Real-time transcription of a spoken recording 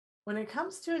When it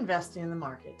comes to investing in the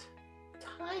market,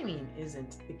 timing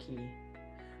isn't the key,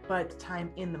 but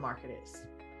time in the market is.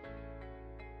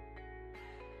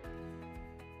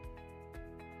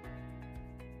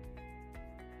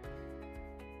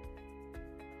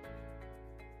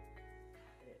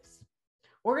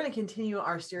 We're going to continue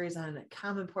our series on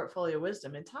common portfolio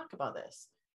wisdom and talk about this.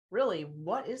 Really,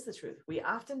 what is the truth? We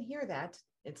often hear that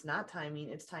it's not timing,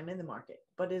 it's time in the market.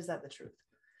 But is that the truth?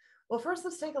 Well, first,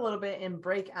 let's take a little bit and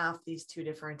break off these two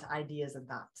different ideas and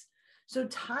thoughts. So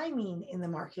timing in the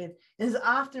market is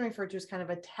often referred to as kind of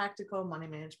a tactical money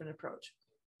management approach.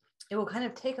 It will kind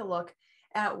of take a look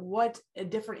at what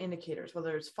different indicators,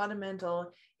 whether it's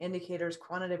fundamental indicators,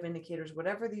 quantitative indicators,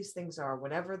 whatever these things are,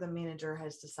 whatever the manager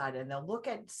has decided, and they'll look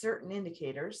at certain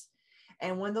indicators.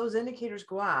 And when those indicators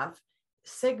go off,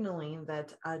 signaling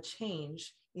that a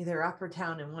change, either up or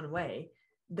down in one way,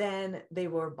 then they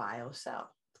will buy or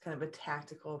sell. It's kind of a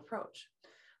tactical approach.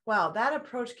 Well, that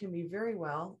approach can be very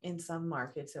well in some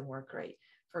markets and work great.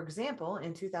 For example,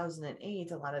 in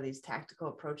 2008, a lot of these tactical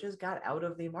approaches got out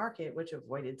of the market, which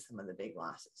avoided some of the big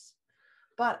losses.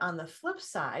 But on the flip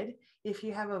side, if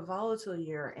you have a volatile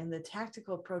year and the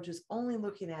tactical approach is only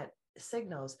looking at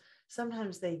signals,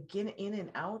 sometimes they get in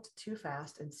and out too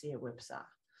fast and see a whipsaw.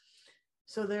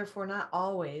 So therefore, not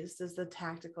always does the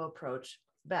tactical approach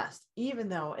best, even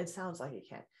though it sounds like it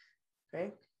can.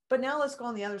 Okay. But now let's go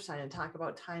on the other side and talk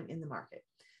about time in the market.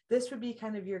 This would be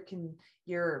kind of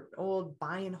your old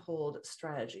buy and hold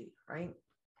strategy, right?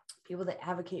 People that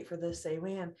advocate for this say,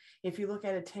 man, if you look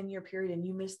at a 10-year period and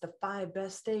you miss the 5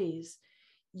 best days,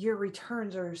 your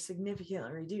returns are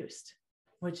significantly reduced,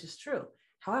 which is true.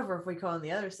 However, if we go on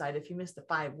the other side, if you miss the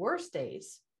 5 worst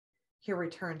days, your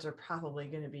returns are probably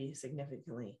going to be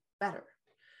significantly better,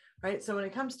 right? So when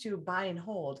it comes to buy and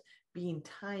hold being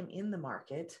time in the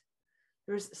market,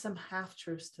 there's some half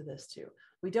truths to this too.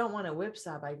 We don't want to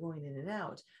whipsaw by going in and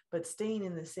out, but staying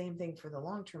in the same thing for the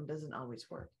long term doesn't always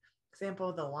work.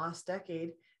 Example, the lost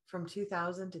decade from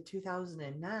 2000 to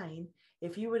 2009,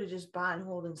 if you would have just bought and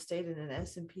hold and stayed in an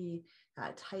S&P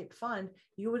type fund,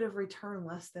 you would have returned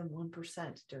less than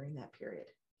 1% during that period.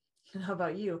 And how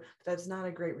about you? That's not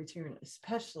a great return,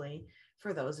 especially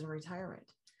for those in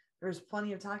retirement. There's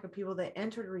plenty of talk of people that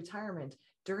entered retirement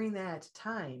during that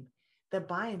time. The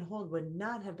buy and hold would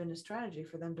not have been a strategy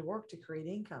for them to work to create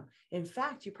income. In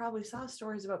fact, you probably saw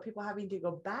stories about people having to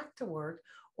go back to work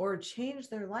or change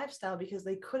their lifestyle because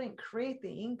they couldn't create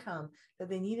the income that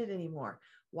they needed anymore.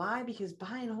 Why? Because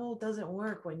buy and hold doesn't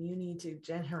work when you need to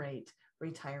generate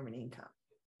retirement income.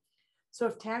 So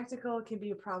if tactical can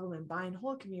be a problem and buy and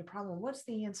hold can be a problem, what's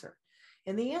the answer?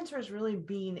 And the answer is really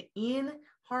being in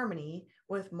harmony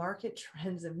with market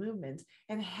trends and movements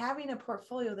and having a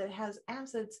portfolio that has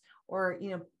assets or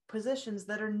positions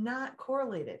that are not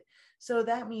correlated. So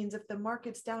that means if the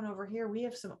market's down over here, we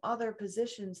have some other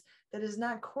positions that is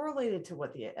not correlated to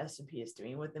what the S&P is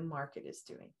doing, what the market is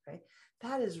doing. Okay,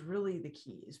 that is really the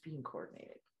key, is being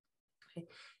coordinated. Okay.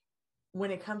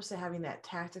 When it comes to having that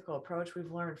tactical approach,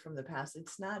 we've learned from the past,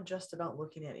 it's not just about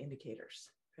looking at indicators.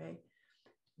 Okay.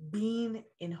 Being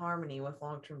in harmony with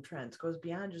long-term trends goes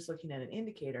beyond just looking at an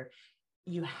indicator.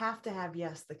 You have to have,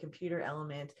 yes, the computer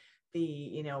element,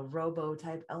 the robo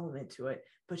type element to it,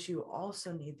 but you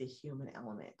also need the human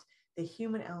element. The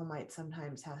human element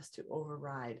sometimes has to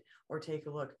override or take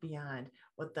a look beyond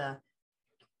what the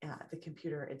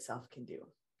computer itself can do.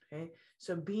 Okay,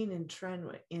 so being in trend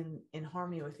in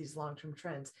harmony with these long-term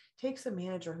trends takes a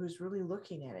manager who's really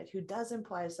looking at it, who does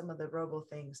imply some of the robo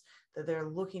things, that they're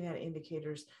looking at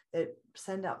indicators that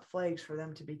send out flags for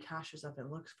them to be cautious of and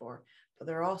look for, but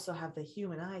they also have the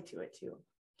human eye to it too.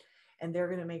 And they're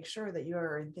going to make sure that you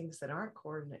are in things that aren't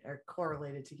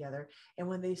correlated together. And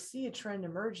when they see a trend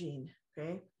emerging,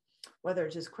 okay, whether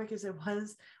it's as quick as it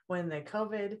was when the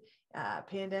COVID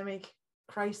pandemic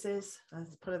crisis,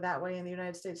 let's put it that way, in the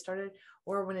United States started,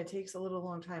 or when it takes a little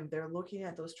long time, they're looking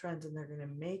at those trends and they're going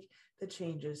to make the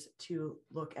changes to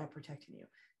look at protecting you.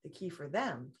 The key for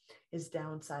them is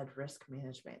downside risk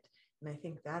management. And I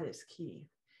think that is key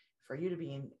for you to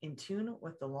be in tune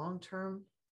with the long-term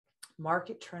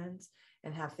market trends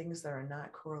and have things that are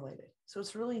not correlated. So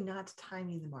it's really not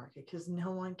timing the market, because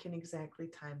no one can exactly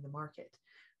time the market.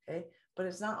 Okay. But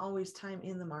it's not always time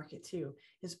in the market too.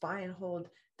 Is buy and hold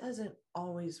doesn't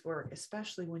always work,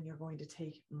 especially when you're going to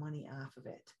take money off of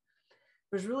it.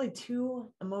 There's really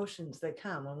two emotions that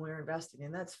come when we're investing,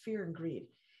 and that's fear and greed.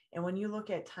 And when you look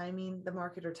at timing the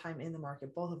market or time in the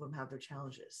market, both of them have their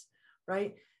challenges,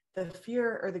 right? the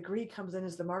fear or the greed comes in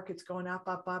as the market's going up,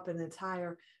 up, up, and it's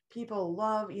higher. People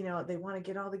love, they want to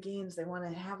get all the gains. They want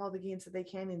to have all the gains that they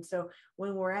can. And so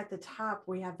when we're at the top,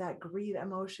 we have that greed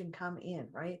emotion come in,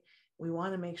 right? We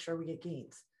want to make sure we get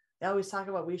gains. They always talk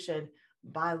about we should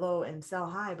buy low and sell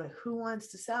high, but who wants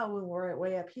to sell when we're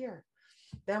way up here?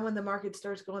 Then when the market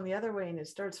starts going the other way and it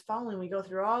starts falling, we go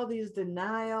through all these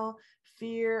denial,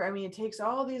 fear. I mean, it takes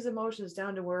all these emotions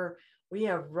down to where we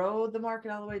have rode the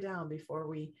market all the way down before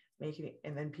we make it,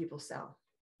 and then people sell.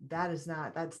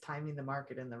 That's timing the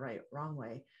market in the wrong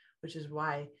way, which is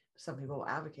why some people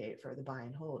advocate for the buy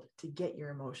and hold to get your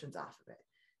emotions off of it.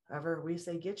 However, we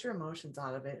say get your emotions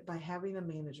out of it by having a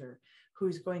manager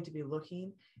who's going to be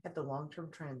looking at the long-term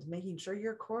trends, making sure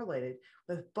you're correlated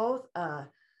with both a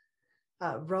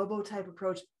robo type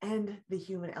approach and the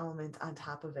human element on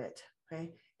top of it.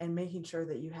 Okay. And making sure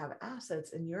that you have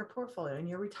assets in your portfolio, in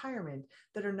your retirement,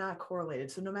 that are not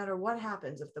correlated. So no matter what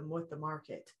happens with the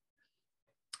market,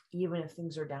 even if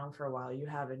things are down for a while, you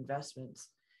have investments,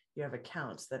 you have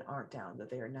accounts that aren't down,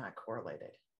 that they are not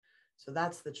correlated. So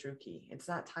that's the true key. It's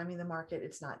not timing the market.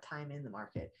 It's not time in the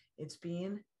market. It's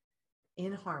being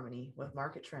in harmony with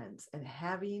market trends and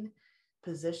having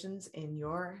positions in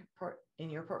your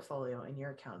portfolio, in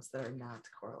your accounts that are not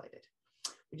correlated.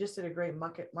 We just did a great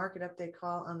market update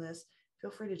call on this.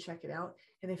 Feel free to check it out.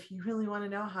 And if you really want to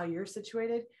know how you're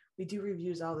situated, we do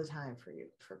reviews all the time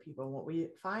for people. What we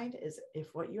find is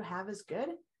if what you have is good,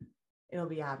 it'll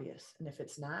be obvious. And if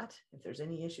it's not, if there's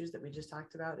any issues that we just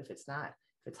talked about, if it's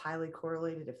highly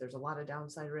correlated, if there's a lot of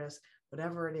downside risk,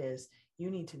 whatever it is, you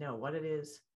need to know what it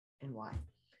is and why.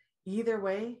 Either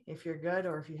way, if you're good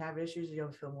or if you have issues,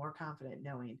 you'll feel more confident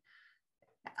knowing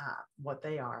what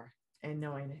they are and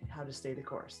knowing how to stay the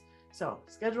course. So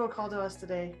schedule a call to us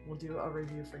today. We'll do a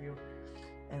review for you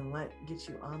and get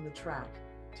you on the track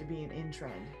to being in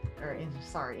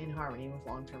harmony with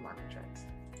long-term market trends.